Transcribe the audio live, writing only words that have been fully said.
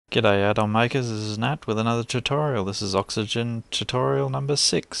G'day add-on makers, this is Nat with another tutorial. This is Oxygen tutorial number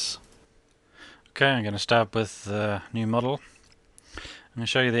 6. Okay, I'm going to start with the new model. I'm going to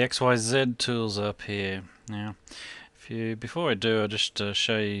show you the XYZ tools up here. Now, before I do, I'll just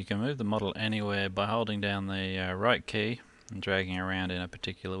show you can move the model anywhere by holding down the right key and dragging around in a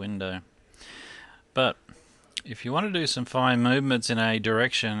particular window. But if you want to do some fine movements in a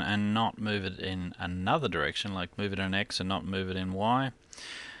direction and not move it in another direction, like move it in X and not move it in Y,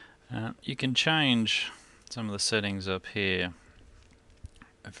 you can change some of the settings up here.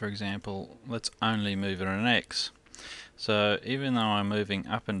 For example, let's only move it in an X. So even though I'm moving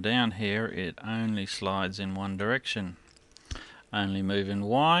up and down here, it only slides in one direction. Only move in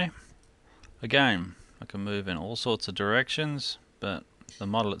Y. Again, I can move in all sorts of directions, but the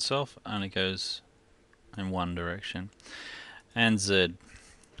model itself only goes in one direction. And Z.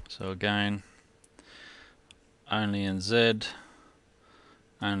 So again, only in Z.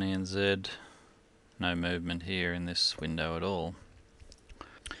 Only in Z, no movement here in this window at all.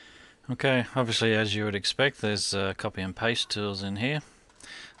 Okay, obviously as you would expect there's copy and paste tools in here.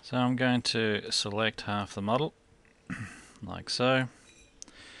 So I'm going to select half the model, like so.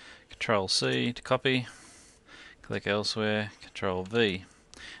 Control C to copy, click elsewhere, Control V.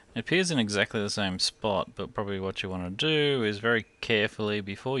 It appears in exactly the same spot, but probably what you want to do is very carefully,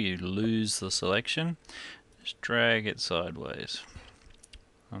 before you lose the selection, just drag it sideways.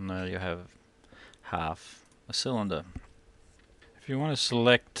 And there you have half a cylinder. If you want to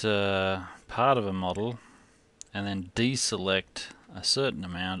select part of a model and then deselect a certain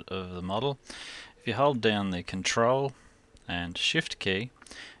amount of the model, if you hold down the Control and Shift key,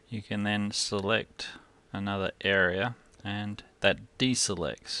 you can then select another area and that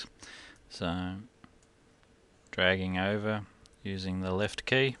deselects. So dragging over using the left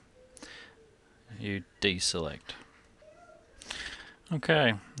key, you deselect.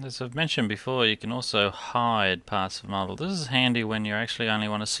 Okay, as I've mentioned before, you can also hide parts of the model. This is handy when you actually only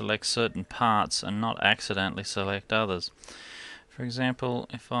want to select certain parts and not accidentally select others. For example,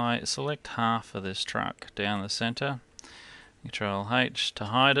 if I select half of this truck down the center, Control H to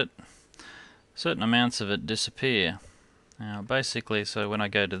hide it, certain amounts of it disappear. Now basically, so when I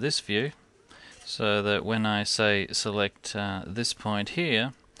go to this view, so that when I say select this point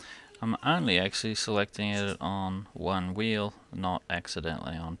here, I'm only actually selecting it on one wheel, not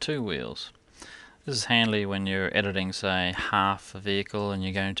accidentally on two wheels. This is handy when you're editing, say, half a vehicle and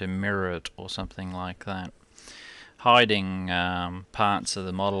you're going to mirror it or something like that. Hiding parts of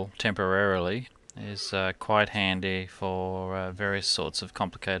the model temporarily is quite handy for various sorts of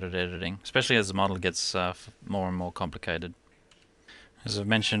complicated editing, especially as the model gets more and more complicated. As I've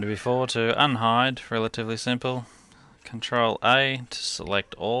mentioned before, to unhide, relatively simple. Control A to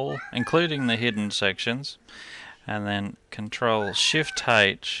select all, including the hidden sections, and then Control Shift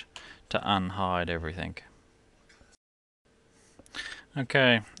H to unhide everything.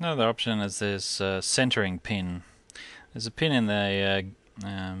 Okay, another option is this centering pin. There's a pin in the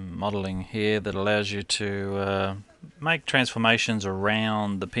modeling here that allows you to make transformations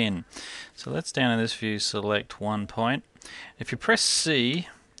around the pin. So let's, down in this view, select one point. If you press C,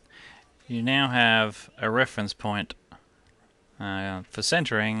 you now have a reference point for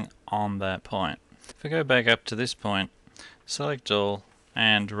centering on that point. If I go back up to this point, select all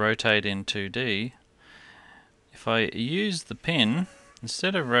and rotate in 2D, if I use the pin,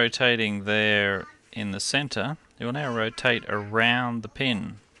 instead of rotating there in the center, it will now rotate around the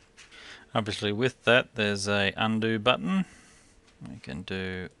pin. Obviously with that there's a undo button. We can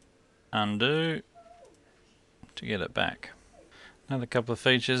do undo to get it back. Another couple of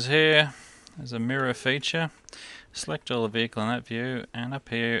features here. There's a mirror feature. Select all the vehicle in that view, and up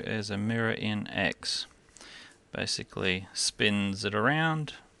here is a mirror in X. Basically spins it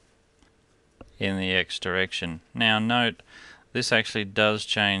around in the X direction. Now note, this actually does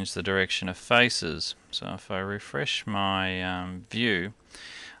change the direction of faces. So if I refresh my view,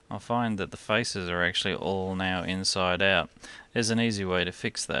 I'll find that the faces are actually all now inside out. There's an easy way to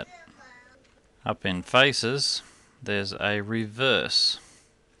fix that. Up in faces, there's a reverse.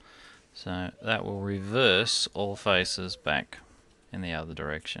 So that will reverse all faces back in the other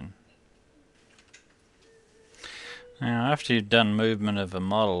direction. Now after you've done movement of a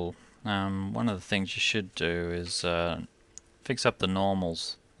model, one of the things you should do is fix up the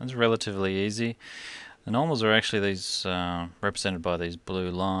normals. That's relatively easy. The normals are actually these represented by these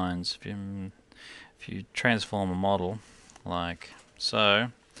blue lines. If you transform a model like so,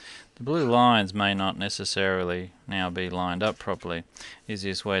 the blue lines may not necessarily now be lined up properly.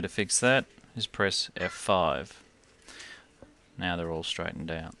 Easiest way to fix that is press F5. Now they're all straightened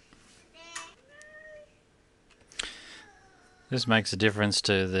out. This makes a difference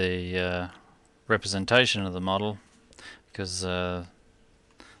to the representation of the model, because the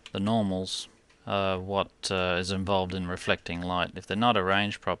normals are what is involved in reflecting light. If they're not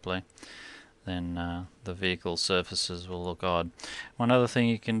arranged properly, then the vehicle surfaces will look odd. One other thing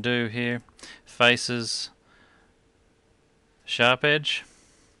you can do here, faces, sharp edge,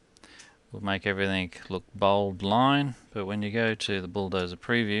 will make everything look bold line, but when you go to the bulldozer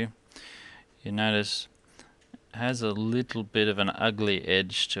preview, you notice it has a little bit of an ugly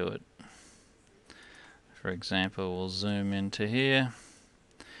edge to it. For example, we'll zoom into here.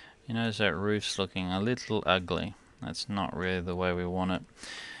 You notice that roof's looking a little ugly. That's not really the way we want it.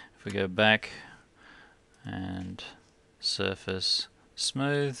 If we go back and surface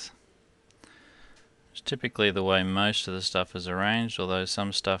smooth, it's typically the way most of the stuff is arranged, although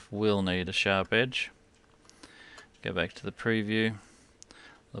some stuff will need a sharp edge. Go back to the preview,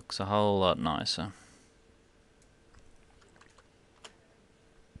 looks a whole lot nicer.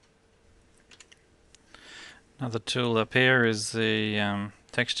 Another tool up here is the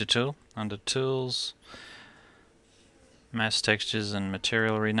texture tool. Under Tools, Mass Textures and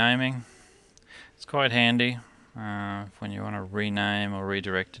Material Renaming. It's quite handy when you want to rename or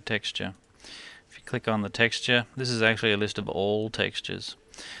redirect a texture. If you click on the texture, this is actually a list of all textures.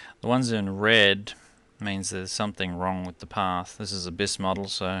 The ones in red means there's something wrong with the path. This is a BIS model,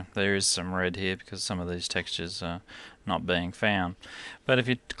 so there is some red here because some of these textures are not being found. But if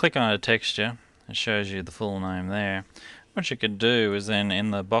you click on a texture, it shows you the full name there. What you could do is then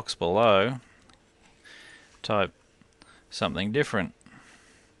in the box below type something different.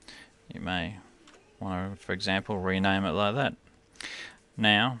 You may want to, for example, rename it like that.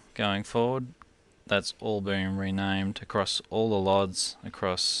 Now, going forward, that's all being renamed across all the LODs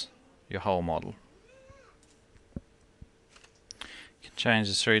across your whole model. You can change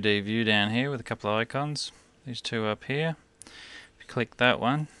the 3D view down here with a couple of icons. These two up here. If you click that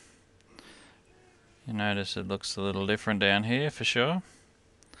one, you notice it looks a little different down here for sure.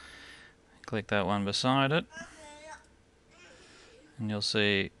 Click that one beside it, and you'll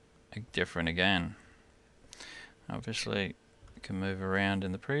see different again. Obviously, you can move around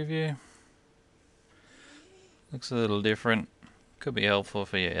in the preview. Looks a little different. Could be helpful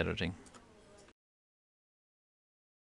for your editing.